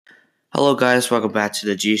Hello, guys. Welcome back to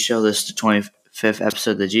the G Show. This is the 25th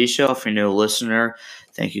episode of the G Show. If you're a new listener,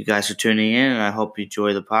 thank you guys for tuning in, and I hope you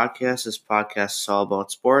enjoy the podcast. This podcast is all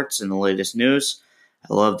about sports and the latest news.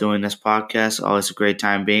 I love doing this podcast. Always a great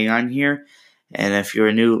time being on here. And if you're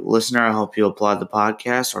a new listener, I hope you applaud the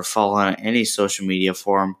podcast or follow on any social media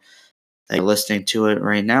forum that you're listening to it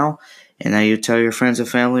right now. And now you tell your friends and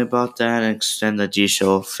family about that and extend the G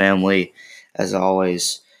Show family as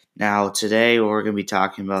always. Now, today we're going to be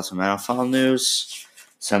talking about some NFL news,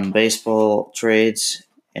 some baseball trades,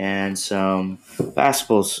 and some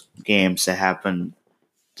basketball games that happened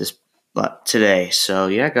today. So,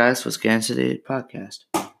 yeah, guys, let's get into the podcast.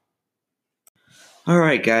 All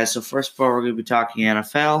right, guys. So, first of all, we're going to be talking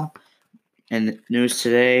NFL. In news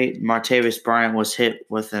today, Martavis Bryant was hit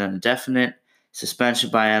with an indefinite suspension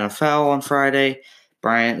by NFL on Friday.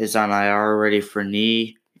 Bryant is on IR already for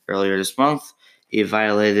knee earlier this month. He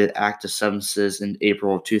violated active substances in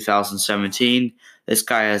April of 2017. This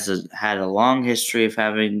guy has had a long history of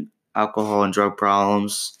having alcohol and drug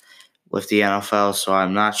problems with the NFL, so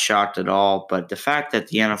I'm not shocked at all. But the fact that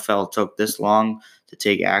the NFL took this long to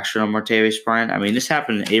take action on Martavis Bryant, I mean, this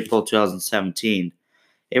happened in April 2017.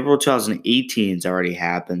 April 2018 has already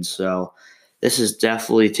happened, so this has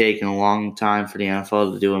definitely taken a long time for the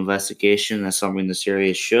NFL to do an investigation. That's something the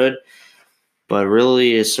series should, but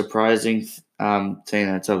really is surprising thing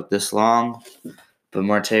that it took this long. But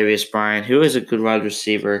Martavis Bryant, who is a good wide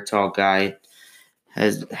receiver, tall guy,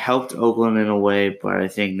 has helped Oakland in a way, but I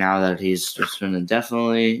think now that he's just been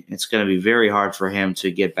indefinitely, it's going to be very hard for him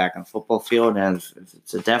to get back on the football field. And if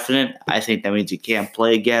it's a definite, I think that means he can't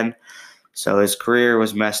play again. So his career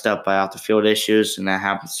was messed up by off-the-field issues, and that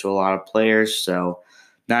happens to a lot of players. So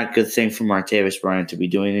not a good thing for Martavis Bryant to be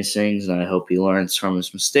doing these things, and I hope he learns from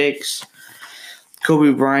his mistakes.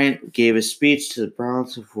 Kobe Bryant gave a speech to the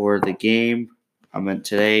Browns before the game.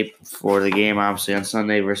 Today, before the game, obviously on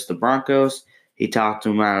Sunday versus the Broncos. He talked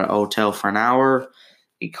to him at a hotel for an hour.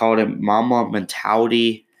 He called him Mamba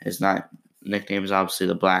Mentality. His nickname is obviously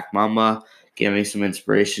the Black Mamba. Giving some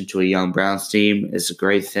inspiration to a young Browns team is a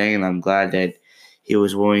great thing, and I'm glad that he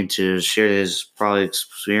was willing to share his probably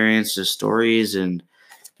experience, his stories, and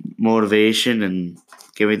motivation, and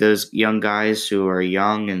giving those young guys who are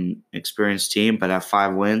young and experienced team but have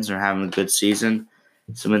 5 wins or having a good season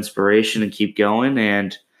some inspiration and keep going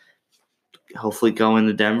and hopefully go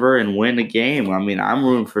into Denver and win a game. I mean, I'm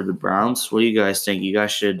rooting for the Browns. What do you guys think? You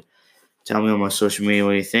guys should tell me on my social media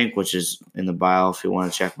what you think, which is in the bio if you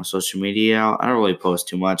want to check my social media out. I don't really post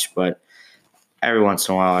too much, but every once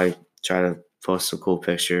in a while I try to post a cool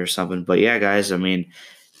picture or something. But yeah, guys, I mean,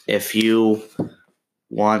 if you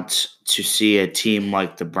want to see a team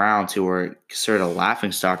like the Browns, who are sort of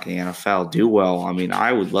laughingstock in the NFL, do well, I mean,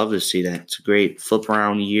 I would love to see that. It's a great flip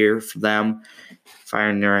around year for them.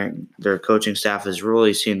 Firing their coaching staff has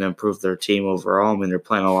really seen to improve their team overall. I mean, they're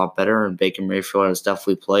playing a lot better, and Baker Mayfield has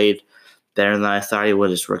definitely played better than I thought he would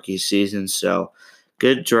his rookie season. So,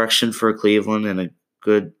 good direction for Cleveland and a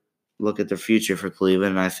good look at the future for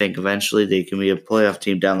Cleveland. And I think eventually they can be a playoff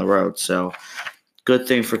team down the road. So, good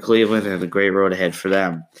thing for Cleveland and a great road ahead for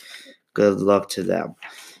them. Good luck to them.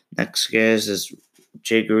 Next, guys, is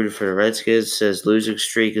Jay Gruden for the Redskins. Says losing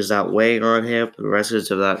streak is not weighing on him. The Redskins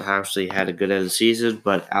have not actually had a good end of the season,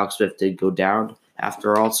 but Alex Smith did go down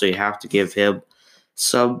after all, so you have to give him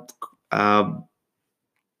some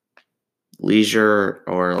leisure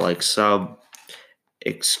or like some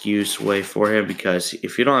excuse way for him, because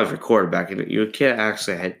if you don't have your quarterback, you can't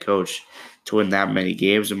actually head coach to win that many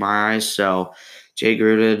games in my eyes. So Jay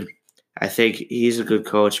Gruden, I think he's a good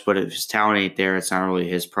coach, but if his talent ain't there, it's not really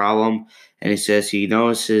his problem. And he says he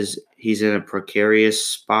knows he's in a precarious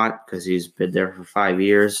spot because he's been there for 5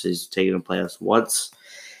 years. He's taken the playoffs once.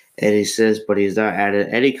 And he says, but he's not added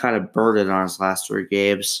any kind of burden on his last 3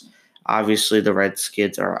 games. Obviously, the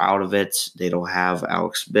Redskins are out of it. They don't have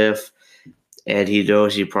Alex Smith. And he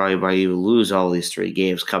knows he probably might even lose all these 3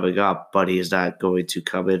 games coming up, but he's not going to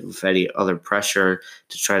come in with any other pressure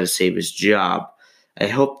to try to save his job. I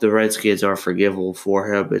hope the Redskins are forgivable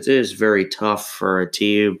for him. It is very tough for a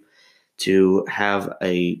team to have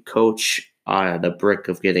a coach on the brink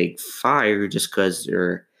of getting fired just because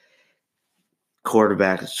their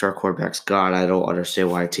star quarterback's gone. I don't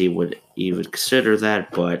understand why a team would even consider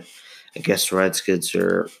that, but I guess the Redskins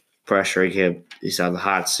are pressuring him. He's on the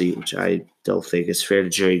hot seat, which I don't think is fair to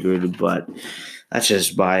Jerry Gruden, but that's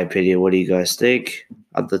just my opinion. What do you guys think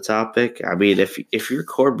on the topic? I mean, if your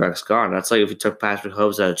quarterback's gone, that's like if you took Patrick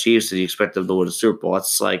Mahomes out of Chiefs and you expect them to win a Super Bowl.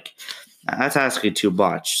 That's asking too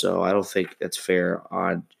much, so I don't think that's fair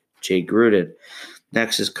on Jay Gruden.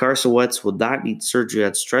 Next is Carson Wentz will not need surgery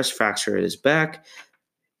on stress fracture in his back.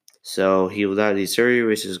 So he will not need surgery,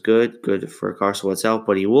 which is good for Carson Wentz's health,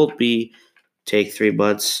 but he will take 3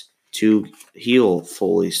 months to heal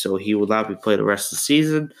fully. So he will not be playing the rest of the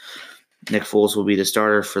season. Nick Foles will be the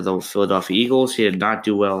starter for the Philadelphia Eagles. He did not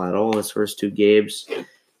do well at all his first 2 games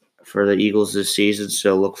for the Eagles this season,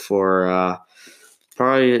 so look for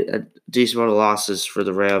probably a decent amount of losses for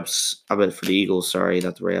the Rams. I meant for the Eagles, sorry,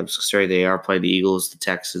 not the Rams. Sorry, they are playing the Eagles, the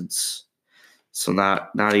Texans. So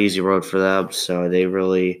not an easy road for them. So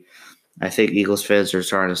I think Eagles fans are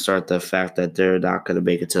trying to start the fact that they're not going to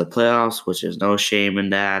make it to the playoffs, which is no shame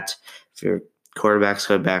in that. If your quarterback's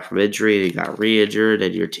coming back from injury, they got re-injured,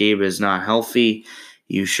 and your team is not healthy,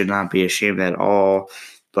 you should not be ashamed at all.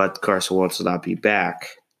 But Carson Wentz will not be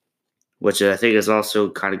back, which I think is also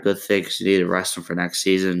kind of a good thing because you need to rest him for next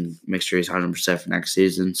season, make sure he's 100% for next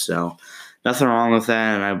season. So nothing wrong with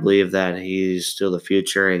that, and I believe that he's still the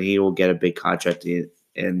future, and he will get a big contract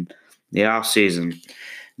in the offseason.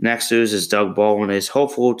 Next news is Doug Baldwin is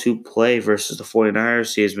hopeful to play versus the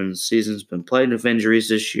 49ers. Season's been playing with injuries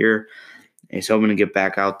this year. He's hoping to get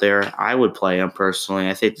back out there. I would play him personally.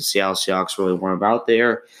 I think the Seattle Seahawks really want him out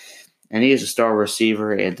there. And he is a star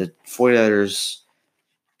receiver, and the 49ers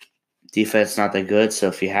defense not that good. So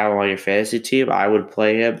if you have him on your fantasy team, I would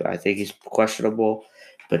play him. I think he's questionable.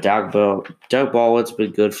 But Doug Baldwin's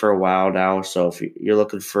been good for a while now. So if you're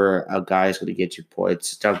looking for a guy who's going to get you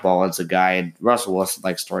points, Doug Baldwin's a guy. And Russell Wilson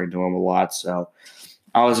likes throwing to him a lot. So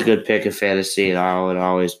always a good pick in fantasy, and I would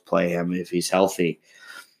always play him if he's healthy.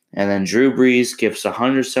 And then Drew Brees gives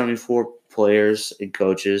 174 players and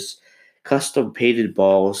coaches custom painted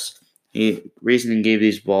balls. Reason he gave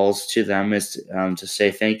these balls to them is to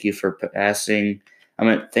say thank you for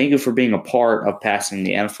thank you for being a part of passing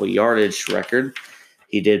the NFL yardage record.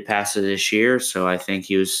 He did pass it this year, so I think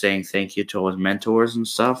he was saying thank you to his mentors and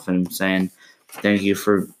stuff, and saying thank you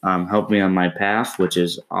for helping me on my path, which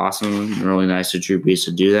is awesome and really nice of Drew Brees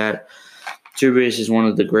to do that. Drew Brees is one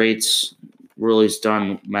of the greats. Really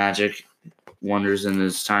done magic wonders in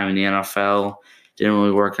his time in the NFL. Didn't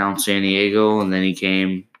really work out in San Diego, and then he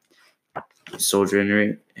came shoulder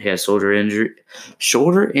injury. He had shoulder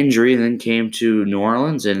injury, and then came to New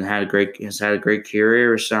Orleans and has had a great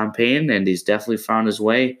career with Sean Payton, and he's definitely found his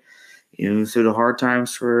way even through the hard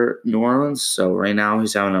times for New Orleans. So right now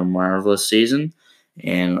he's having a marvelous season,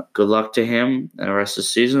 and good luck to him and the rest of the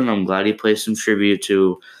season. I'm glad he plays some tribute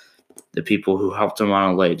to the people who helped him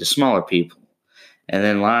on the way, the smaller people. And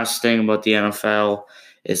then last thing about the NFL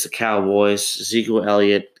is the Cowboys. Ezekiel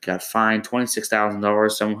Elliott got fined $26,000,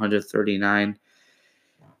 $739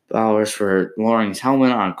 for lowering his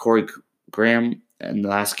helmet on Corey Graham in the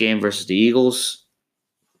last game versus the Eagles.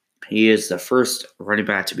 He is the first running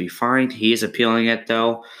back to be fined. He is appealing it,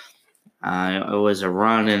 though. It was a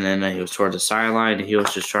run, and then he was toward the sideline. He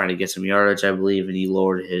was just trying to get some yardage, I believe, and he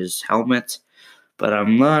lowered his helmet. But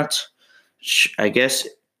I'm not. I guess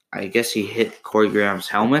he hit Corey Graham's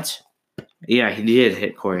helmet. Yeah, he did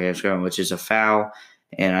hit Corey Graham's helmet, which is a foul.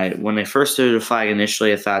 And when they first threw the flag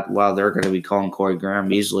initially, I thought, well, they're going to be calling Corey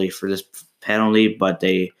Graham easily for this penalty. But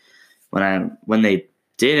when they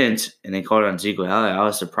didn't, and they called it on Ezekiel Elliott, I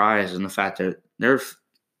was surprised in the fact that they're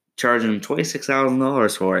charging him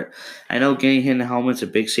 $26,000 for it. I know getting hit in the helmet's a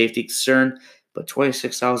big safety concern, but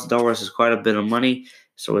 $26,000 is quite a bit of money.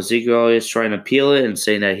 So Ezekiel Elliott is trying to appeal it and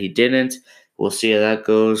saying that he didn't. We'll see how that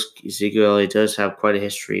goes. Ezekiel Elliott does have quite a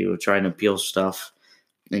history of trying to appeal stuff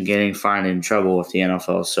and getting fined in trouble with the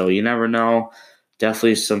NFL. So you never know.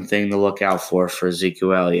 Definitely something to look out for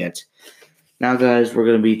Ezekiel Elliott. Now, guys, we're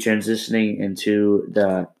going to be transitioning into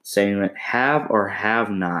the segment Have or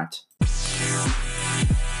Have Not.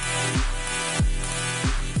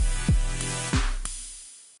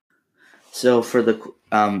 So for the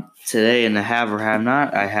today in the Have or Have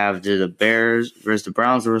Not, I have the Bears versus the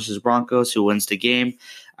Browns versus Broncos. Who wins the game?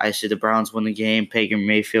 I see the Browns win the game. Baker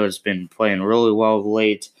Mayfield has been playing really well of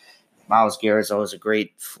late. Myles Garrett's always a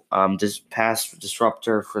great pass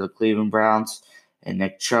disruptor for the Cleveland Browns. And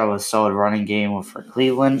Nick Chubb, a solid running game for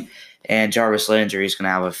Cleveland. And Jarvis Landry is going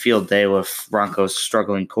to have a field day with Broncos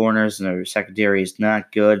struggling corners, and their secondary is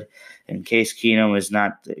not good. And Case Keenum is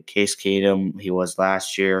not the Case Keenum he was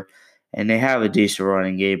last year. And they have a decent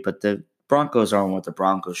running game, but the Broncos aren't what the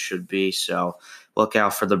Broncos should be. So look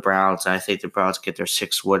out for the Browns. I think the Browns get their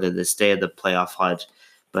 6th win of this day of the playoff hunt,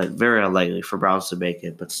 but very unlikely for Browns to make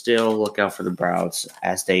it. But still, look out for the Browns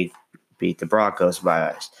as they beat the Broncos by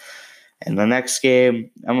us. And the next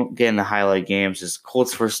game, I'm getting the highlight games, is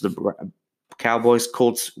Colts versus the Cowboys.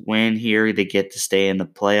 Colts win here. They get to stay in the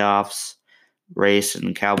playoffs race, and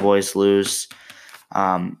the Cowboys lose.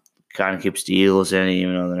 Kind of keeps the Eagles in it,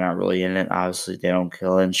 even though they're not really in it. Obviously, they don't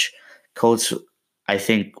clinch. Colts, I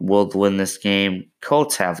think will win this game.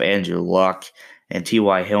 Colts have Andrew Luck and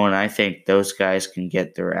T.Y. Hilton. I think those guys can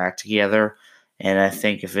get their act together. And I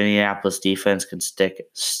think if Indianapolis defense can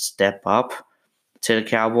step up to the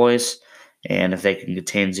Cowboys, and if they can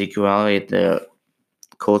contain Zeke Elliott, the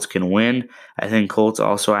Colts can win. I think Colts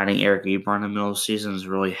also adding Eric Ebron in the middle of the season has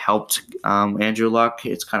really helped Andrew Luck.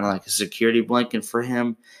 It's kind of like a security blanket for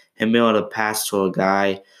him. Him being able to pass to a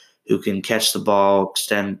guy who can catch the ball,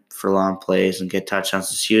 extend for long plays, and get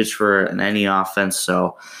touchdowns is huge for any offense.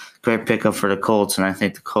 So great pickup for the Colts, and I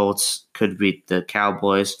think the Colts could beat the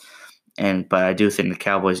Cowboys. But I do think the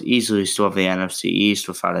Cowboys easily still have the NFC East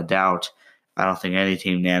without a doubt. I don't think any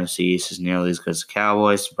team in the NFC East is nearly as good as the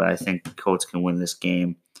Cowboys, but I think the Colts can win this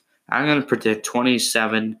game. I'm going to predict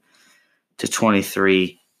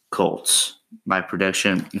 27-23 Colts. My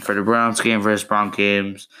prediction. And for the Browns game versus Broncos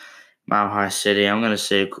games, Mile High City, I'm going to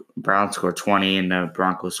say Browns score 20 and the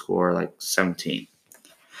Broncos score like 17.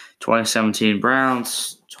 2017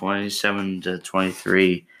 Browns,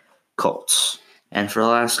 27-23 Colts. And for the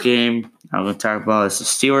last game, I'm going to talk about is the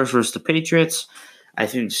Steelers versus the Patriots. I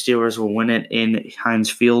think the Steelers will win it in Heinz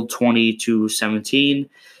Field 20-17.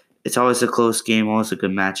 It's always a close game, always a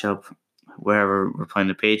good matchup wherever we're playing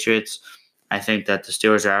the Patriots. I think that the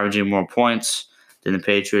Steelers are averaging more points than the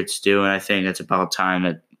Patriots do, and I think it's about time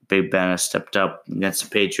that Big Ben has stepped up against the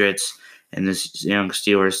Patriots, and this young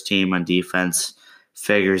Steelers team on defense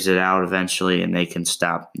figures it out eventually, and they can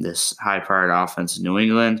stop this high-powered offense in New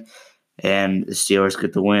England. And the Steelers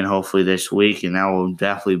get the win hopefully this week, and that will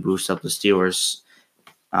definitely boost up the Steelers'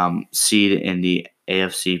 seed in the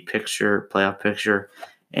AFC playoff picture,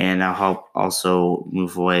 and that'll help also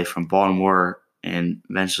move away from Baltimore, and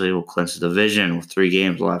eventually will clinch the division with 3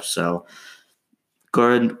 games left. So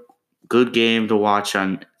good game to watch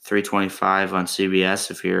on 325 on CBS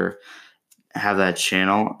if you have that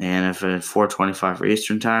channel, and if it's 425 for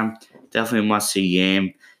Eastern time, definitely a must-see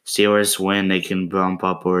game. Steelers win, they can bump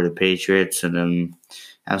up over the Patriots, and then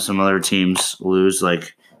have some other teams lose,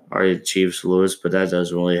 like our Chiefs lose, but that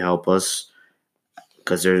doesn't really help us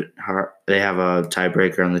because they have a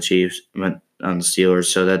tiebreaker on the Chiefs, on the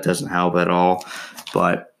Steelers, so that doesn't help at all.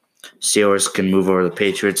 But Steelers can move over the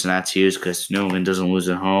Patriots, and that's huge because New England doesn't lose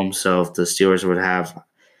at home. So if the Steelers would have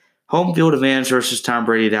home field advantage versus Tom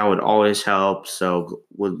Brady, that would always help. So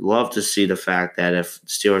would love to see the fact that if the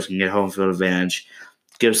Steelers can get home field advantage,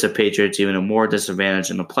 gives the Patriots even a more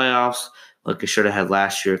disadvantage in the playoffs, like they should have had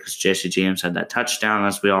last year because Jesse James had that touchdown,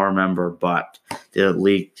 as we all remember, but the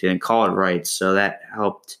league didn't call it right, so that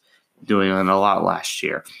helped doing it a lot last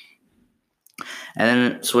year.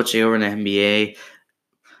 And then switching over to NBA,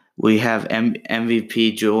 we have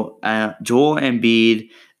MVP Joel Embiid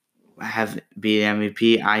have beat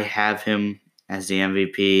MVP. I have him as the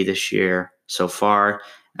MVP this year so far.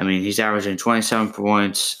 I mean, he's averaging 27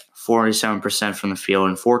 points, 47% from the field,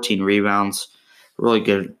 and 14 rebounds. Really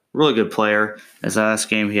good player. His last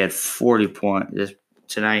game, he had 40 points.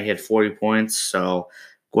 Tonight, he had 40 points. So,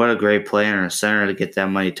 what a great player in a center to get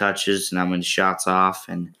that many touches and that many shots off,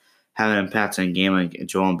 and having an impact on a game like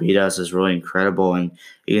Joel Embiid does is really incredible. And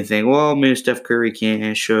you can think, well, maybe Steph Curry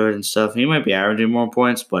should and stuff. He might be averaging more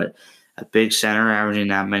points, but a big center averaging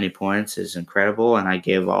that many points is incredible. And I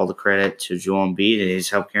give all the credit to Joel Embiid, and he's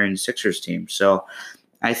helped carrying the Sixers team. So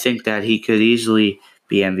I think that he could easily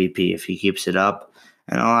be MVP if he keeps it up.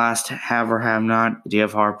 And I'll ask, have or have not, do you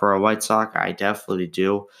have Harper or White Sox? I definitely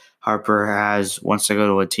do. Harper wants to go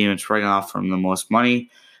to a team that's bringing off from the most money.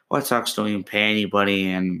 White Sox don't even pay anybody,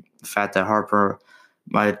 and the fact that Harper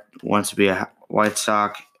might want to be a White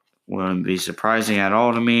Sox wouldn't be surprising at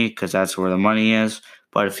all to me because that's where the money is.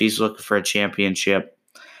 But if he's looking for a championship,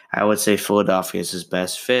 I would say Philadelphia is his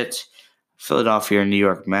best fit. Philadelphia or New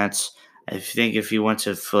York Mets. I think if you went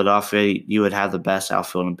to Philadelphia, you would have the best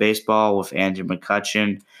outfield in baseball with Andrew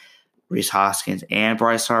McCutchen, Rhys Hoskins, and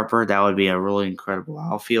Bryce Harper. That would be a really incredible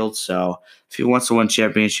outfield. So if he wants to win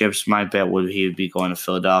championships, my bet would he would be going to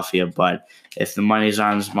Philadelphia. But if the money's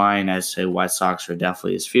on his mind, I'd say White Sox are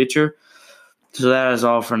definitely his future. So that is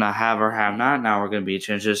all for now, have or have not. Now we're going to be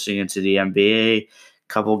transitioning into the NBA.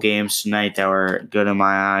 Couple games tonight that were good in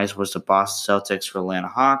my eyes was the Boston Celtics for Atlanta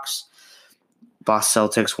Hawks. Boston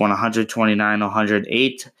Celtics won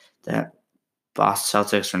 129-108. The Boston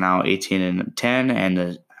Celtics are now 18-10, and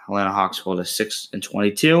the Atlanta Hawks hold a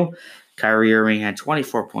 6-22. Kyrie Irving had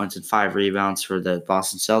 24 points and 5 rebounds for the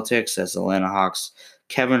Boston Celtics, as the Atlanta Hawks'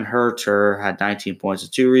 Kevin Huerter had 19 points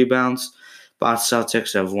and 2 rebounds. Boston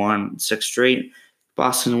Celtics have won 6 straight.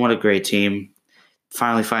 Boston, what a great team.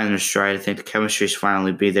 Finally finding their stride. I think the chemistry's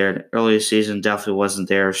finally be there. Early season definitely wasn't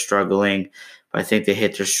there, struggling. But I think they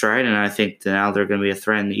hit their stride, and I think that now they're going to be a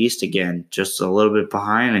threat in the East again, just a little bit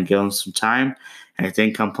behind and give them some time. And I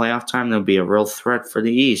think come playoff time, they'll be a real threat for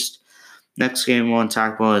the East. Next game we want to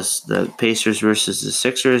talk about is the Pacers versus the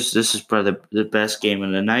Sixers. This is probably the best game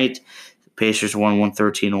of the night. The Pacers won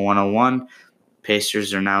 113-101.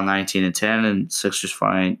 Pacers are now 19-10, and Sixers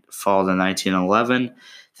fall to 19-11.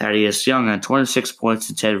 Thaddeus Young had 26 points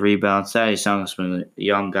and 10 rebounds. Thaddeus Young has been a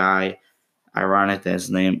young guy. Ironic that his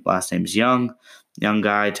last name is Young. Young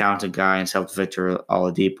guy, talented guy, and helped Victor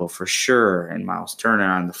Oladipo for sure, and Miles Turner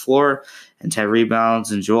on the floor, and 10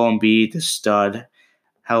 rebounds. And Joel Embiid, the stud,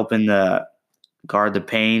 helping the guard the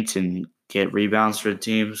paint and get rebounds for the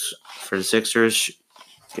teams, for the Sixers.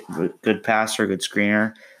 Good passer, good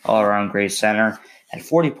screener, all-around great center. Had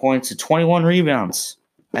 40 points and 21 rebounds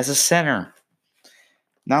as a center.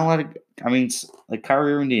 Not a lot of, like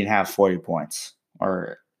Kyrie Irving didn't have 40 points.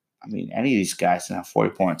 Or, any of these guys didn't have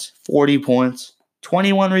 40 points. 40 points,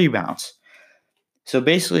 21 rebounds. So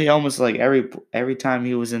basically, almost like every time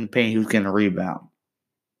he was in the paint, he was getting a rebound.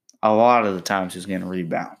 A lot of the times he was getting a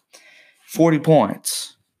rebound. 40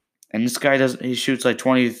 points. And this guy he shoots like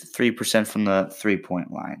 23% from the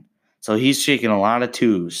 3-point line. So he's shaking a lot of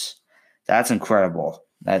twos. That's incredible.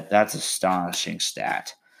 That's astonishing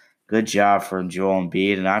stat. Good job for Joel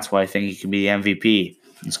Embiid, and that's why I think he can be the MVP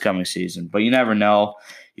this coming season. But you never know.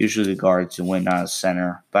 Usually the guards win, not a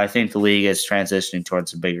center. But I think the league is transitioning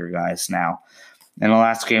towards the bigger guys now. And the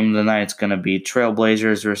last game of the night is going to be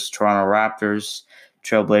Trailblazers versus Toronto Raptors.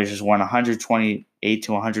 Trailblazers won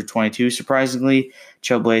 128-122. Surprisingly,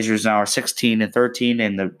 Trailblazers now are 16-13,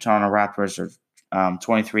 and the Toronto Raptors are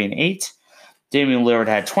 23-8. Damian Lillard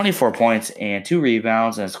had 24 points and 2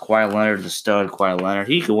 rebounds, and it's Kawhi Leonard, the stud. Kawhi Leonard,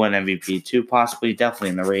 he could win MVP too, possibly, definitely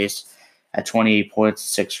in the race at 28 points,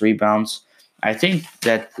 6 rebounds. I think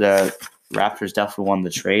that the Raptors definitely won the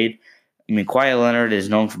trade. Kawhi Leonard is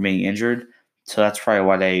known for being injured, so that's probably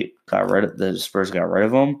why the Spurs got rid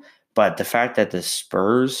of him. But the fact that the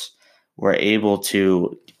Spurs were able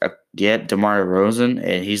to get DeMar DeRozan,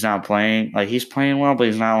 and he's not playing, he's playing well, but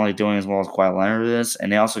he's not only doing as well as Kawhi Leonard is. And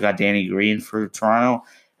they also got Danny Green for Toronto.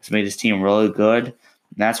 It's made his team really good. And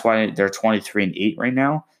that's why they're 23-8 right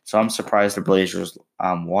now. So I'm surprised the Blazers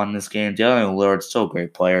won this game. Damian Lillard's still a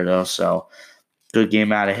great player, though. So good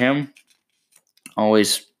game out of him.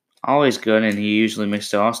 Always good, and he usually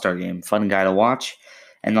makes the All-Star game. Fun guy to watch.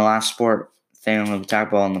 And the last sport thing I'm going to talk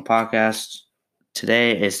about on the podcast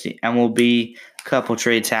today is the MLB. Couple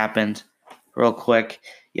trades happened real quick.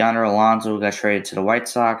 Yonder Alonso got traded to the White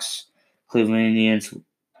Sox. Cleveland Indians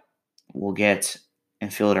will get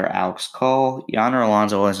infielder Alex Cole. Yonder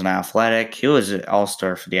Alonso was an Athletic. He was an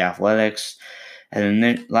all-star for the Athletics. And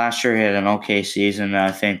then last year he had an okay season. And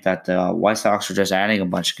I think that the White Sox are just adding a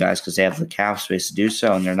bunch of guys because they have the cap space to do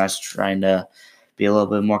so, and they're not trying to be a little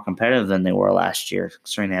bit more competitive than they were last year,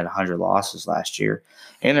 considering they had 100 losses last year.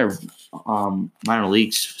 And their minor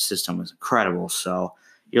league system is incredible. So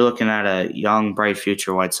you're looking at a young, bright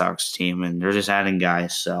future White Sox team, and they're just adding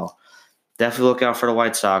guys. So definitely look out for the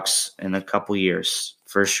White Sox in a couple years,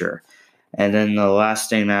 for sure. And then the last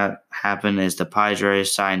thing that happened is the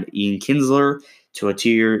Padres signed Ian Kinsler to a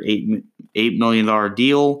 2-year, $8 million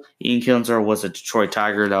deal. Ian Kinsler was a Detroit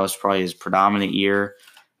Tiger. That was probably his predominant year.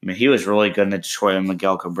 He was really good in Detroit with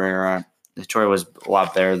Miguel Cabrera. Detroit was a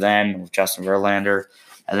lot better then with Justin Verlander.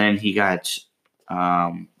 And then he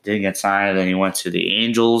didn't get signed, and then he went to the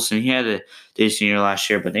Angels. And he had a decent year last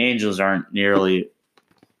year, but the Angels aren't nearly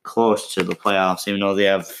close to the playoffs, even though they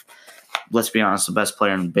have, let's be honest, the best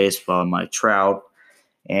player in baseball, Mike Trout,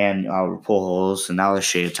 and Pujols, and now there's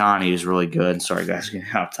Shohei Ohtani, who's really good. Sorry, guys, getting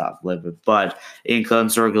out top a little bit. But Ian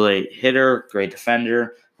Kinsler, great hitter, great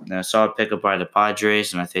defender. And a solid pickup by the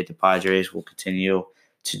Padres, and I think the Padres will continue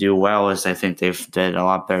to do well, as I think they've did a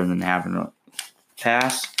lot better than they have in the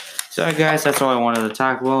past. So, guys, that's all I wanted to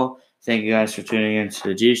talk about. Thank you guys for tuning in to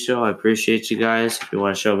the G Show. I appreciate you guys. If you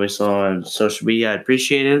want to show me some on social media, I'd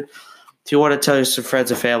appreciate it. If you want to tell some friends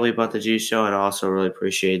and family about the G Show, I'd also really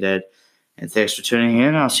appreciate it. And thanks for tuning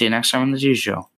in. I'll see you next time on the G Show.